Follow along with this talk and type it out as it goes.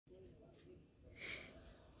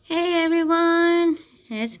Hey everyone,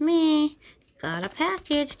 it's me. Got a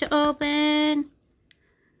package to open.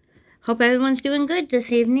 Hope everyone's doing good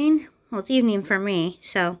this evening. Well, it's evening for me,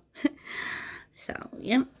 so.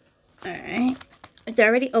 Yep. Alright. It's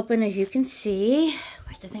already open, as you can see.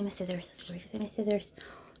 Where's the famous scissors? Where's the famous scissors?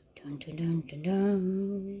 Dun dun dun dun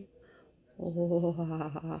dun.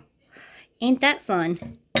 Oh, ain't that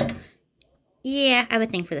fun? Yeah, I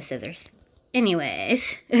would think for the scissors.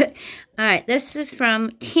 Anyways, alright, this is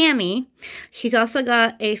from Tammy. She's also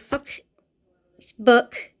got a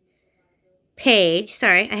book page.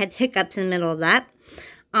 Sorry, I had hiccups in the middle of that.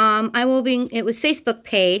 It was Facebook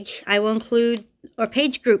page. I will include, or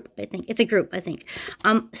page group, I think. It's a group, I think.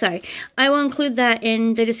 Sorry. I will include that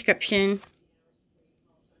in the description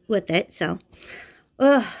with it, so.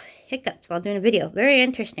 Hiccups while doing a video. Very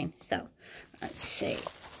interesting. So, let's see.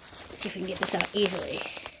 Let's see if we can get this out easily.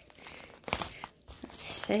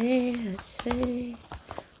 Let's see.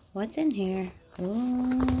 What's in here?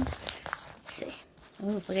 Oh, let's see.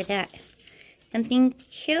 Oh, look at that. Something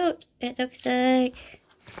cute, it looks like.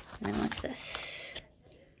 And what's this?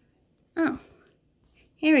 Oh,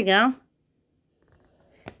 here we go.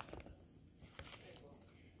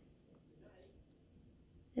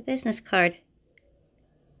 The business card.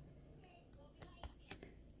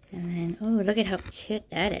 And then, oh, look at how cute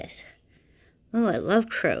that is. Oh, I love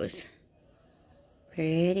crows.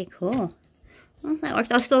 Pretty cool. Well, that works.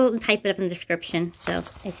 I'll still type it up in the description, so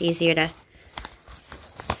it's easier to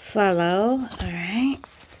follow. Alright.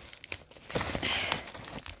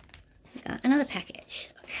 Got another package.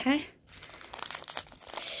 Okay.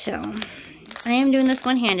 So, I am doing this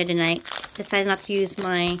one-handed tonight. Decided not to use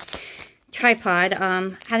my tripod.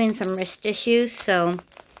 Having some wrist issues, so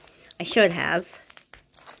I should have.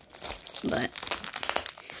 But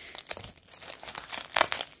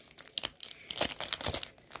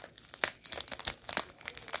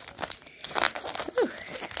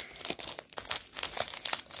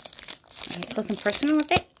alright, something personal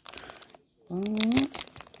with it.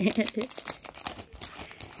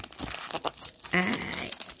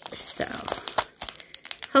 Alright, so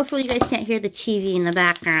hopefully you guys can't hear the TV in the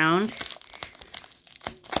background.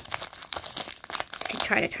 I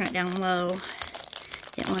try to turn it down low.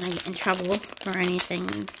 Didn't want to get in trouble or anything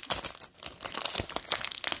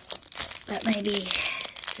that may be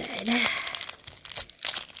said.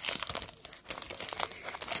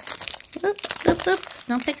 Oop, oop, oop.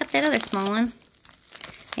 Don't pick up that other small one.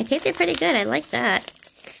 It tasted pretty good. I like that.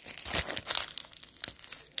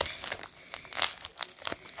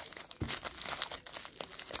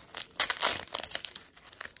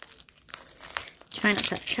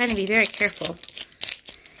 Trying to be very careful.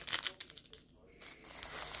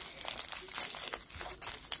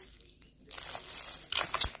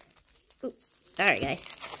 Ooh, sorry guys.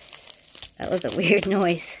 That was a weird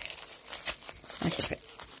noise.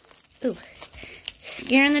 Ooh,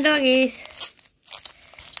 scaring the doggies.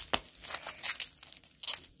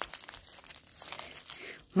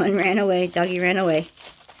 One ran away, doggy ran away.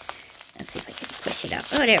 Let's see if I can push it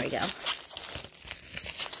out. Oh, there we go.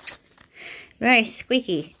 Very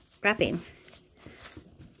squeaky wrapping.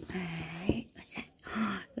 Alright, what's that?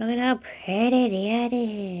 Oh, look at how pretty that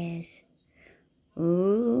is.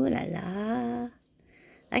 Ooh la la.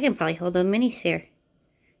 I can probably hold a mini sphere.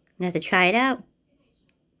 I'm gonna have to try it out.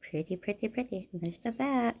 Pretty, pretty, pretty. There's the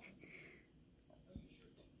back.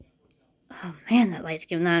 Oh man, that light's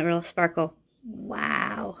giving that a real sparkle.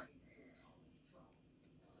 Wow.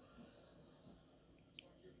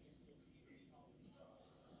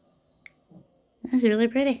 That's really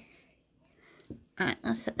pretty. Alright,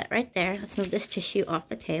 let's set that right there. Let's move this tissue off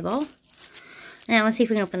the table. Now let's see if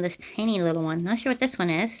we can open this tiny little one. Not sure what this one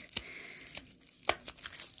is.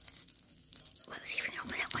 Let's see if we can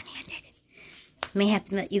open it one-handed. May have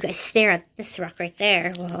to let you guys stare at this rock right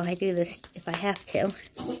there while I do this if I have to.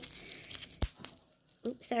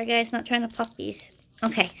 Oops, sorry guys, not trying to pop these.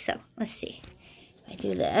 Okay, so let's see. If I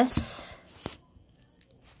do this.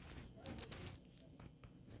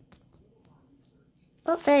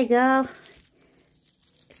 Oh, there you go.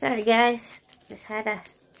 Sorry guys, just had to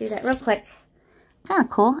do that real quick. Kind of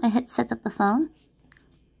cool. It sets up the phone.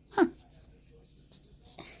 Huh.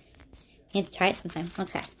 You have to try it sometime.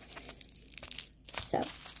 Okay. So,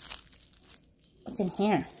 what's in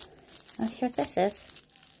here? I'm not sure what this is.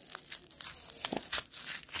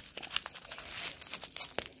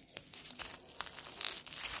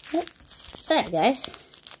 So, sorry guys.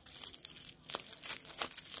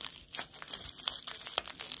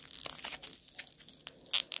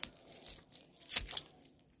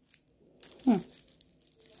 Not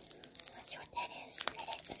sure what that is. Look at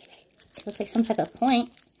it. It looks like some type of point.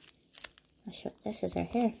 I'll show this is her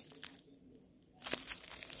hair.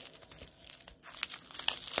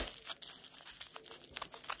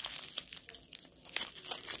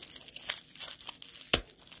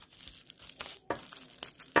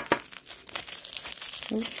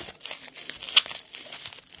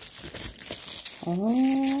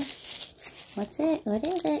 Oh, what's it? What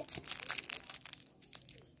is it?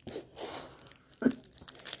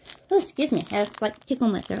 Oh, excuse me. I have like tickle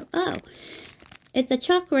my throat. Oh, it's a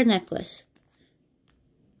chakra necklace.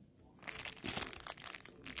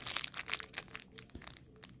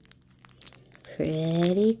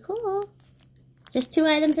 Pretty cool. Just 2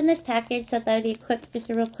 items in this package, so I thought it'd be quick, just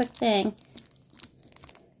a real quick thing.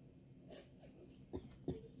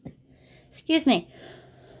 Excuse me.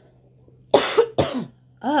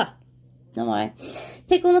 Ah, no why.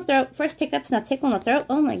 Tickle in the throat. First hiccups, now tickle in the throat.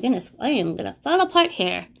 Oh my goodness, I am gonna fall apart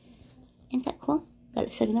here. Isn't that cool? Got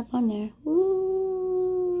it sitting up on there.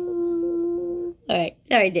 Woo. Alright,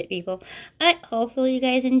 sorry, people. Alright, hopefully you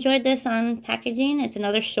guys enjoyed this on packaging. It's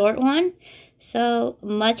another short one. So,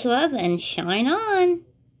 much love and shine on.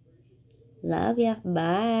 Love ya.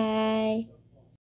 Bye.